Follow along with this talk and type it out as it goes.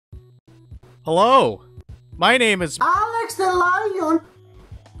Hello. My name is Alex the Lion.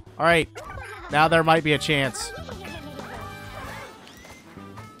 Alright. Now there might be a chance.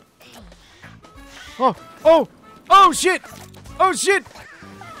 Oh! Oh! Oh shit! Oh shit!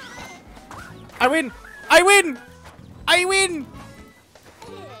 I win! I win! I win!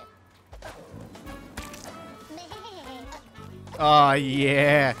 Oh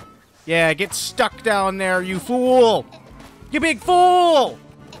yeah. Yeah, get stuck down there, you fool! You big fool!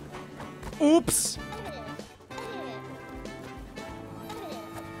 Oops!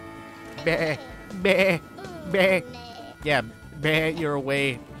 Bah, bah, bah. Yeah, bah your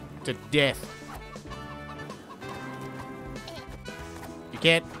way to death. You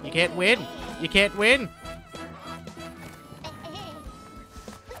can't win. You can't win.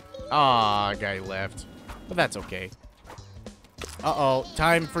 Aw, guy left. But that's okay. Uh-oh,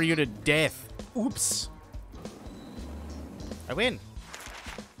 time for you to death. Oops. I win.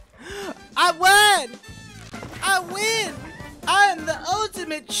 I won! I win! I'm the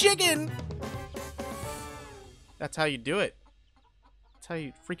ultimate chicken! That's how you do it. That's how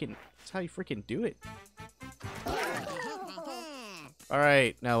you freaking do it.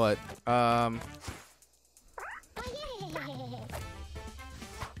 Alright, now what?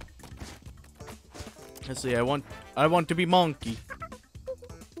 Let's see, I want to be monkey.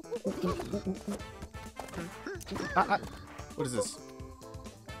 What is this?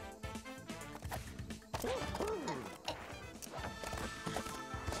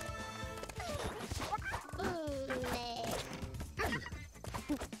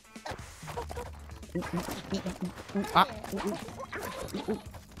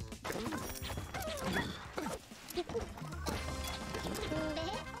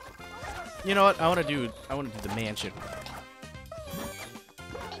 You know what? I want to do the mansion.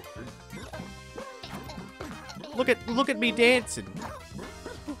 Look at me dancing.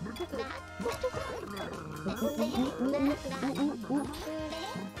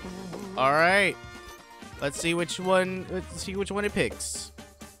 All right. Let's see which one it picks.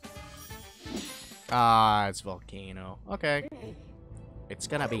 Ah, it's volcano. Okay. It's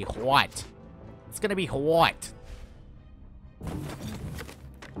gonna be what? It's gonna be what?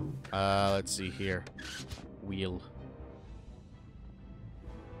 Let's see here. Wheel.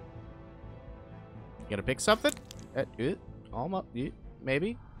 You gotta pick something? Almost.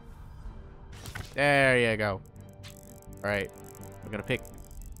 Maybe? There you go. Alright. I'm gonna pick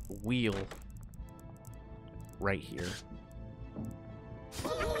wheel. Right here.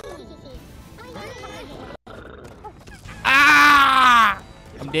 Ah!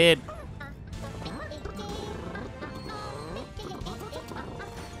 I'm dead.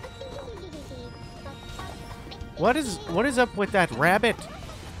 What is up with that rabbit?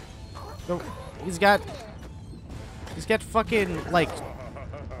 He's got fucking like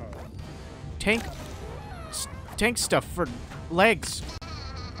tank stuff for legs.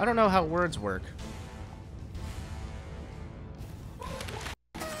 I don't know how words work.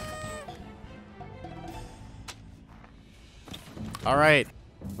 All right,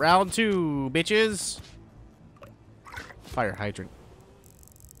 round 2, bitches. Fire hydrant.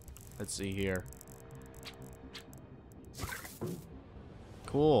 Let's see here.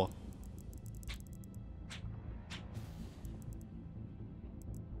 Cool.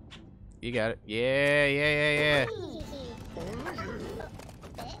 You got it. Yeah.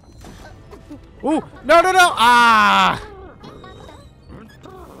 Ooh, no. Ah!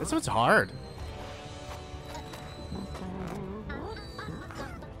 This one's hard.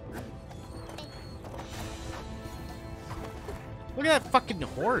 Look at that fucking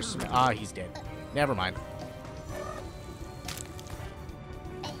horse. Ah, he's dead. Never mind.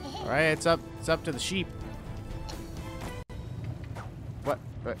 All right, it's up to the sheep. What?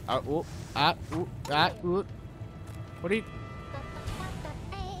 What are you?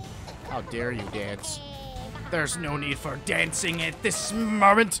 How dare you dance? There's no need for dancing at this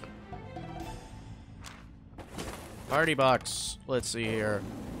moment. Party box. Let's see here.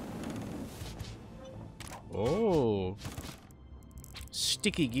 Oh.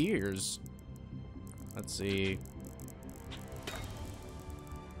 Sticky gears. Let's see.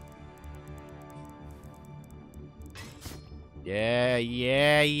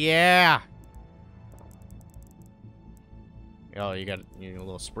 Yeah. Oh, you got a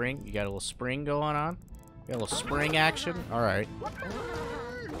little spring? You got a little spring going on? You got a little spring action? Alright.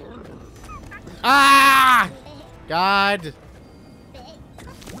 Ah! God!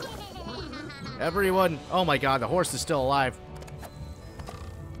 Everyone! Oh my god, the horse is still alive.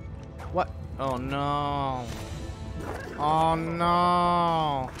 What? Oh no. Oh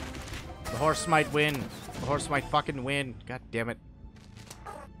no. The horse might win. The horse might fucking win. God damn it.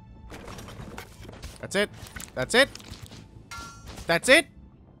 That's it. That's it. That's it.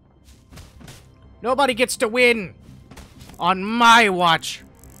 Nobody gets to win on my watch.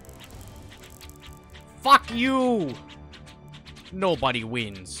 Fuck you. Nobody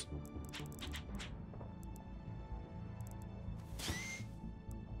wins.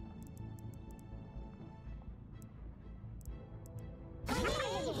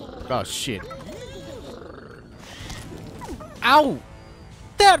 Oh, shit. Ow!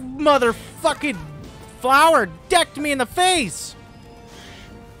 That motherfucking flower decked me in the face!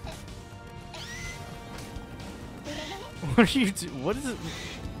 What are you what is it?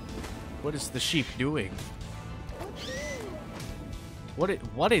 What is the sheep doing?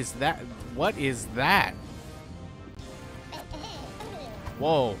 What is that? What is that?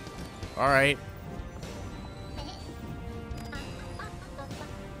 Whoa. Alright.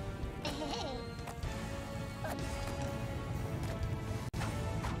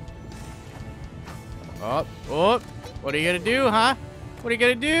 Oh, oh, what are you gonna do, huh? What are you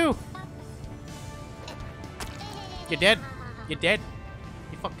gonna do? You're dead. You're dead.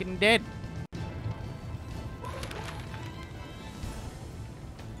 You're fucking dead.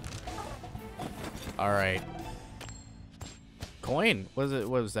 Alright. Coin? What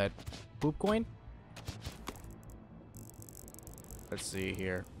was that? Poop coin? Let's see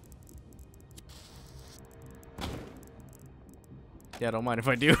here. Yeah, don't mind if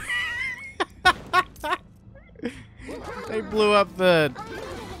I do. They blew up the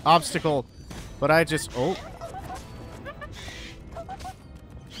obstacle, but I just... Oh.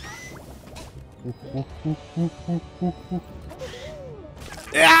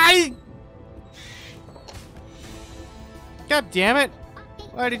 God damn it!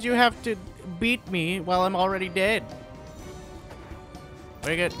 Why did you have to beat me while I'm already dead?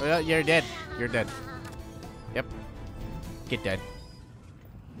 Very good. You're dead. You're dead. Yep. Get dead.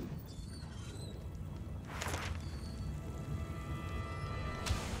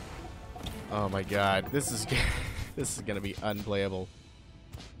 Oh my god, this is gonna be unplayable.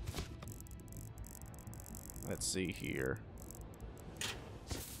 Let's see here.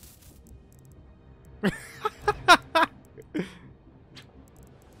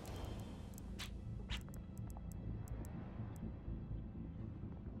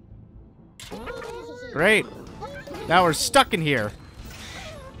 Great. Now we're stuck in here.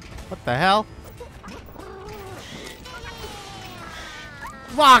 What the hell?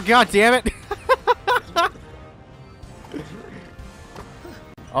 Oh, god damn it.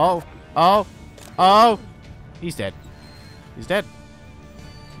 Oh, oh, oh. He's dead. He's dead.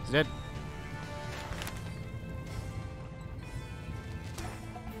 He's dead.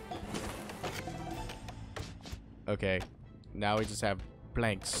 Okay. Now we just have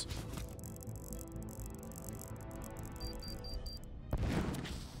planks.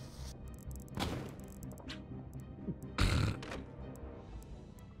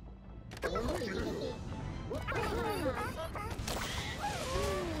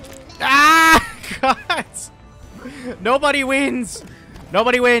 Ah! God! Nobody wins!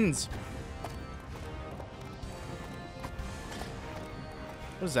 Nobody wins!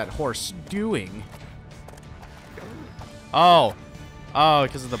 What is that horse doing? Oh. Oh,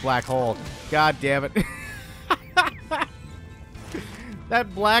 because of the black hole. God damn it.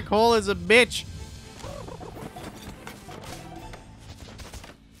 That black hole is a bitch.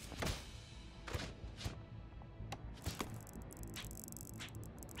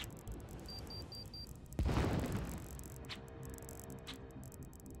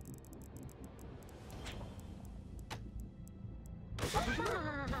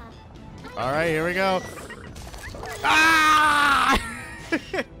 All right, here we go. Ah!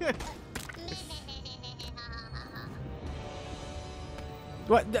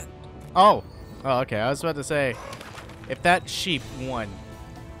 What? Oh. Oh, okay. I was about to say, if that sheep won.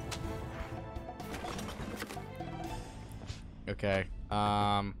 Okay.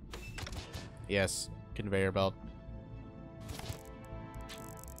 Yes. Conveyor belt.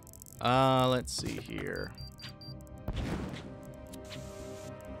 Let's see here.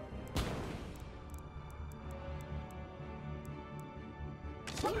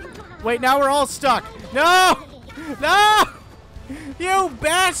 Wait, now we're all stuck. No! No! You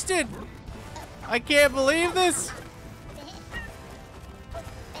bastard! I can't believe this!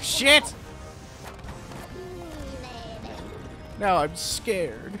 Shit! Now I'm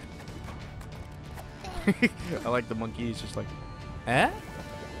scared. I like the monkey. He's just like, eh?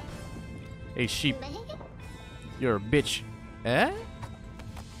 Hey, sheep. You're a bitch. Eh?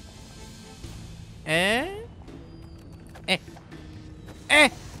 Eh? Eh? Eh!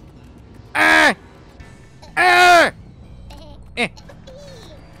 Ah! Ah! Eh!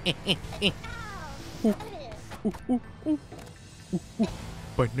 Eh, eh, eh. Ooh, ooh, ooh, ooh, ooh, ooh.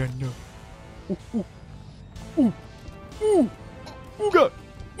 Banana. Ooh, ooh, ooh, ooh. Ooga,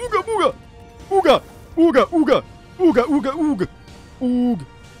 ooga, booga. Ooga, ooga, ooga. Ooga, ooga, ooga. Oog,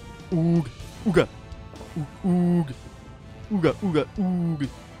 oog, ooga. Oog, ooga, ooga, oog.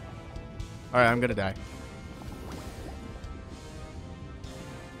 Alright, I'm gonna die.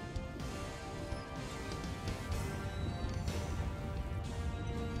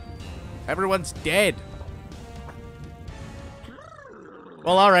 Everyone's dead.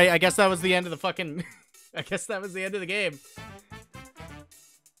 Well, alright, I guess that was the end of the fucking... I guess that was the end of the game.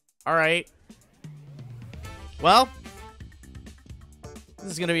 Alright. Well,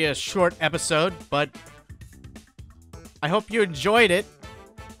 this is gonna be a short episode, but I hope you enjoyed it.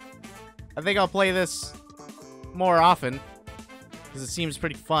 I think I'll play this more often, because it seems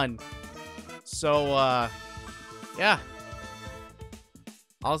pretty fun. So, yeah.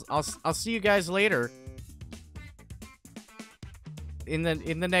 I'll see you guys later in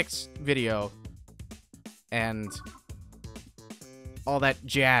the next video and all that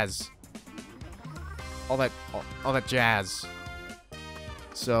jazz. All that jazz.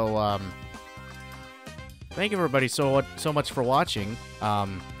 So thank you everybody so much for watching.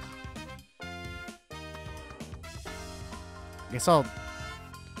 Guess I'll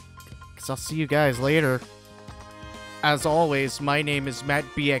see you guys later. As always, my name is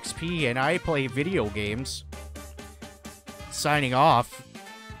mattbexp, and I play video games. Signing off.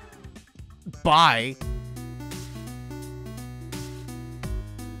 Bye.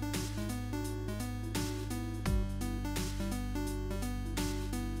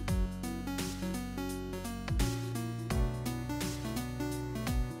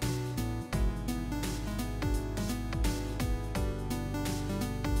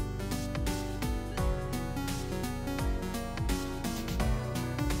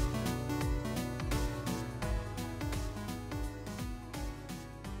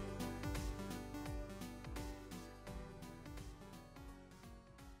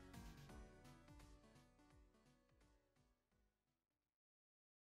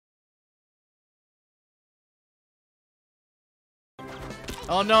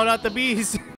 Oh no, not the bees!